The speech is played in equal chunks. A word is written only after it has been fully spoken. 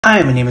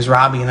Hi, my name is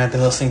Robbie, and I've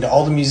been listening to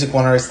all the music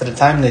one artist at a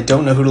time, and I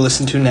don't know who to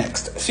listen to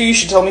next. So you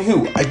should tell me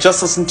who. I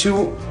just listened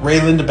to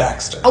Rayland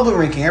Baxter. Album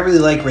ranking, I really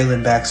like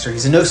Rayland Baxter.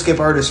 He's a no-skip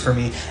artist for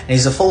me, and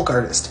he's a folk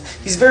artist.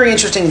 He's very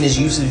interesting in his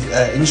use of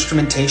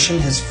instrumentation.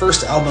 His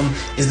first album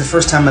is the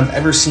first time I've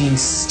ever seen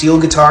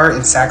steel guitar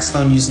and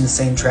saxophone used in the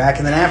same track,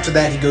 and then after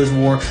that he goes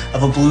more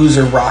of a blues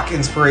or rock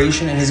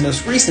inspiration, and his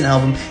most recent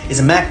album is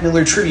a Mac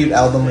Miller tribute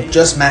album with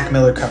just Mac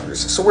Miller covers.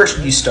 So where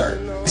should you start?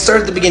 I start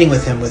at the beginning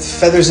with him, with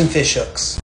Feathers and Fish Hooks.